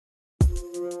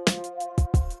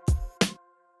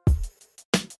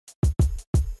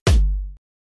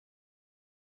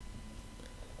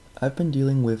I've been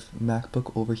dealing with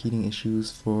MacBook overheating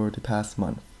issues for the past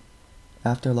month.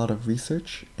 After a lot of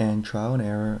research and trial and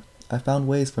error, I found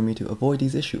ways for me to avoid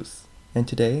these issues. And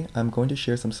today, I'm going to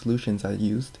share some solutions I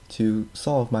used to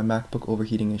solve my MacBook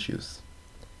overheating issues.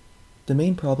 The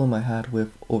main problem I had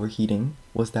with overheating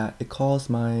was that it caused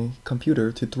my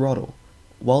computer to throttle.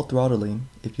 While throttling,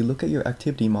 if you look at your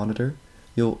activity monitor,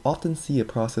 you'll often see a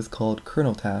process called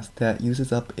Kernel Task that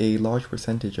uses up a large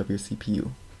percentage of your CPU.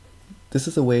 This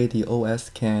is a way the OS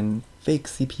can fake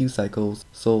CPU cycles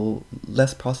so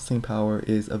less processing power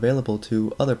is available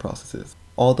to other processes.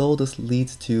 Although this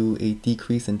leads to a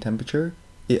decrease in temperature,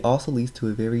 it also leads to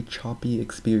a very choppy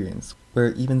experience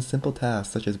where even simple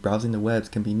tasks such as browsing the webs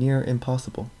can be near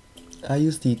impossible. I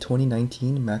use the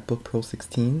 2019 MacBook Pro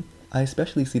 16. I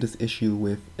especially see this issue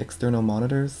with external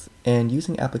monitors and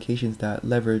using applications that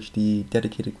leverage the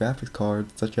dedicated graphics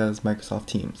cards such as Microsoft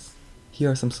Teams. Here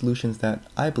are some solutions that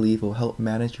I believe will help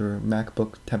manage your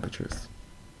MacBook temperatures.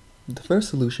 The first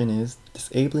solution is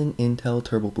disabling Intel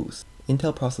Turbo Boost.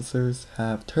 Intel processors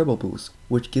have Turbo Boost,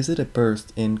 which gives it a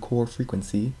burst in core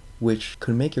frequency, which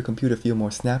could make your computer feel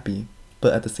more snappy,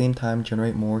 but at the same time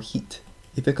generate more heat.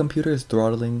 If your computer is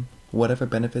throttling, whatever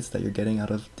benefits that you're getting out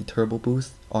of the Turbo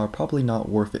Boost are probably not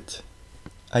worth it.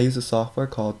 I use a software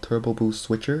called Turbo Boost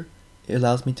Switcher. It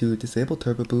allows me to disable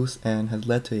Turbo Boost and has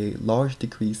led to a large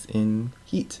decrease in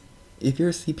heat. If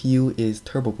your CPU is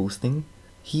turbo boosting,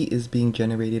 heat is being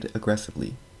generated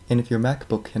aggressively, and if your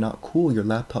MacBook cannot cool your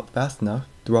laptop fast enough,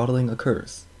 throttling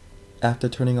occurs. After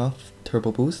turning off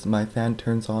Turbo Boost, my fan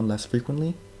turns on less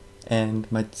frequently, and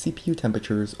my CPU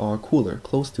temperatures are cooler,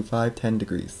 close to 5-10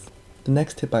 degrees. The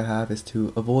next tip I have is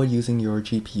to avoid using your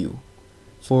GPU.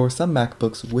 For some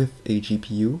MacBooks with a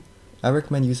GPU, I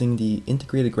recommend using the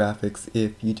integrated graphics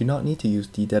if you do not need to use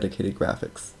the dedicated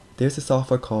graphics. There's a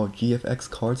software called GFX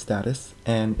Card Status,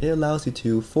 and it allows you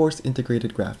to force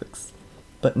integrated graphics.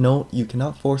 But note, you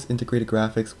cannot force integrated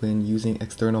graphics when using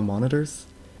external monitors.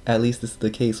 At least this is the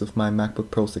case with my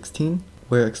MacBook Pro 16,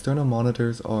 where external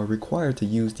monitors are required to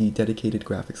use the dedicated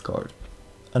graphics card.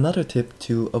 Another tip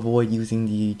to avoid using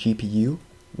the GPU,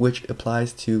 which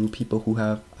applies to people who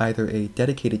have either a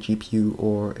dedicated GPU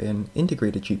or an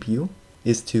integrated GPU,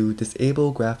 is to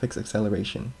disable graphics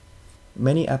acceleration.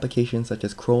 Many applications such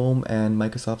as Chrome and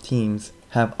Microsoft Teams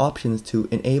have options to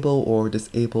enable or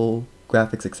disable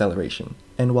graphics acceleration.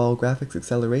 And while graphics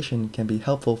acceleration can be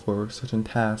helpful for certain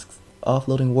tasks,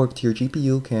 offloading work to your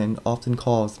GPU can often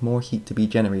cause more heat to be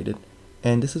generated.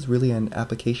 And this is really an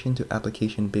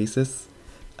application-to-application basis.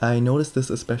 I noticed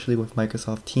this especially with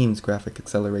Microsoft Teams graphic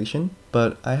acceleration,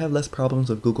 but I have less problems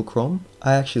with Google Chrome.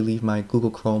 I actually leave my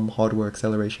Google Chrome hardware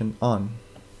acceleration on.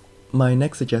 My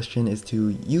next suggestion is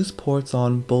to use ports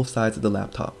on both sides of the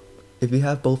laptop. If you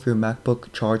have both your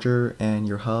MacBook charger and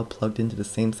your hub plugged into the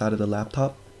same side of the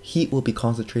laptop, heat will be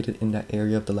concentrated in that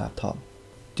area of the laptop.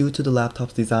 Due to the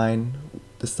laptop's design,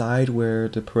 the side where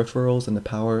the peripherals and the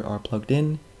power are plugged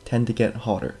in tend to get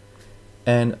hotter.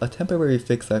 And a temporary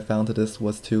fix I found to this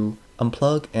was to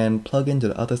unplug and plug into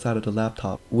the other side of the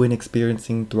laptop when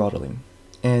experiencing throttling.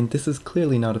 And this is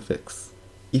clearly not a fix.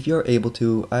 If you're able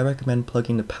to, I recommend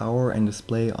plugging the power and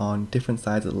display on different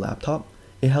sides of the laptop.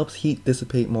 It helps heat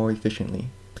dissipate more efficiently.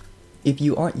 If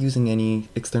you aren't using any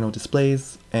external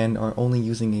displays and are only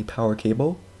using a power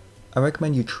cable, I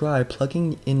recommend you try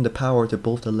plugging in the power to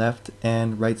both the left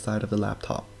and right side of the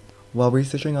laptop. While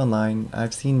researching online,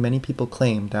 I've seen many people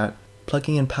claim that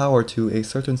plugging in power to a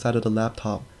certain side of the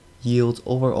laptop yields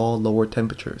overall lower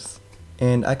temperatures.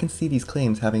 And I can see these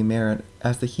claims having merit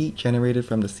as the heat generated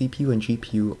from the CPU and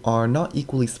GPU are not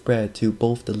equally spread to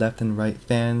both the left and right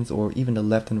fans or even the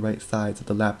left and right sides of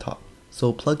the laptop.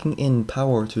 So plugging in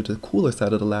power to the cooler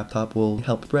side of the laptop will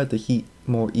help spread the heat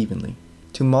more evenly.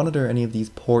 To monitor any of these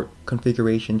port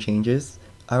configuration changes,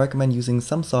 I recommend using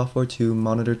some software to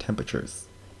monitor temperatures.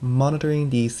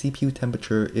 Monitoring the CPU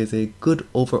temperature is a good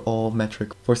overall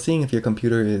metric for seeing if your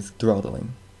computer is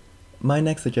throttling. My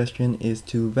next suggestion is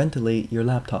to ventilate your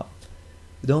laptop.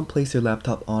 Don't place your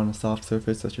laptop on a soft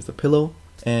surface such as a pillow,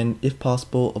 and if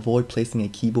possible, avoid placing a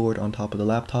keyboard on top of the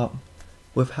laptop.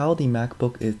 With how the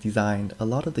MacBook is designed, a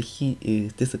lot of the heat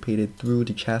is dissipated through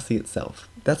the chassis itself.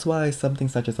 That's why something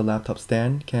such as a laptop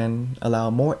stand can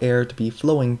allow more air to be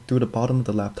flowing through the bottom of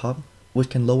the laptop, which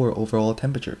can lower overall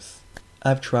temperatures.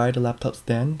 I've tried a laptop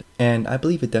stand, and I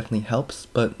believe it definitely helps,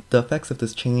 but the effects of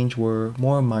this change were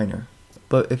more minor.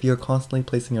 But if you're constantly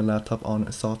placing your laptop on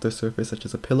a softer surface such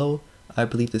as a pillow, I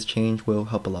believe this change will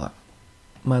help a lot.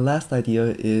 My last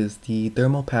idea is the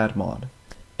thermal pad mod,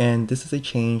 and this is a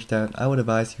change that I would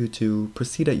advise you to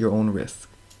proceed at your own risk.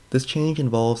 This change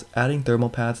involves adding thermal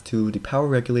pads to the power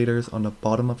regulators on the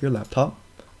bottom of your laptop,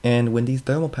 and when these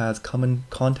thermal pads come in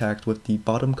contact with the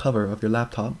bottom cover of your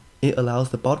laptop, it allows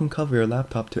the bottom cover of your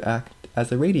laptop to act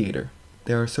as a radiator.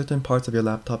 There are certain parts of your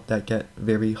laptop that get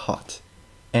very hot,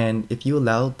 and if you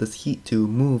allow this heat to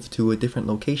move to a different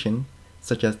location,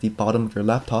 such as the bottom of your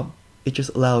laptop, it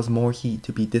just allows more heat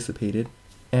to be dissipated.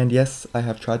 And yes, I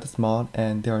have tried this mod,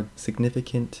 and there are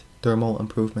significant thermal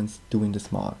improvements doing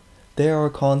this mod. There are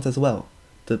cons as well.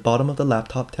 The bottom of the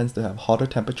laptop tends to have hotter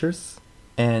temperatures,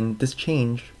 and this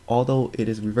change, although it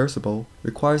is reversible,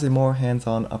 requires a more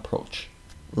hands-on approach.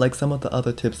 Like some of the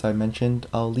other tips I mentioned,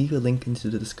 I'll leave a link into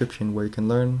the description where you can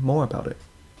learn more about it.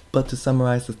 But to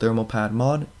summarize the thermal pad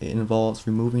mod, it involves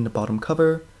removing the bottom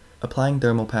cover, applying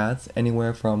thermal pads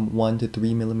anywhere from 1 to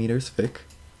 3 millimeters thick,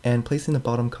 and placing the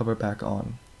bottom cover back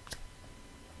on.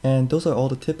 And those are all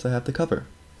the tips I have to cover.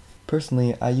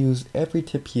 Personally, I use every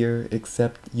tip here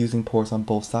except using ports on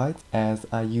both sides, as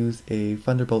I use a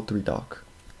Thunderbolt 3 dock.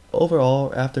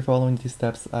 Overall, after following these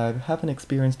steps, I haven't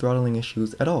experienced throttling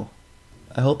issues at all.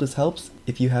 I hope this helps.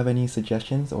 If you have any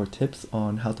suggestions or tips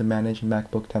on how to manage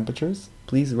MacBook temperatures,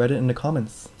 please write it in the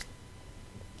comments.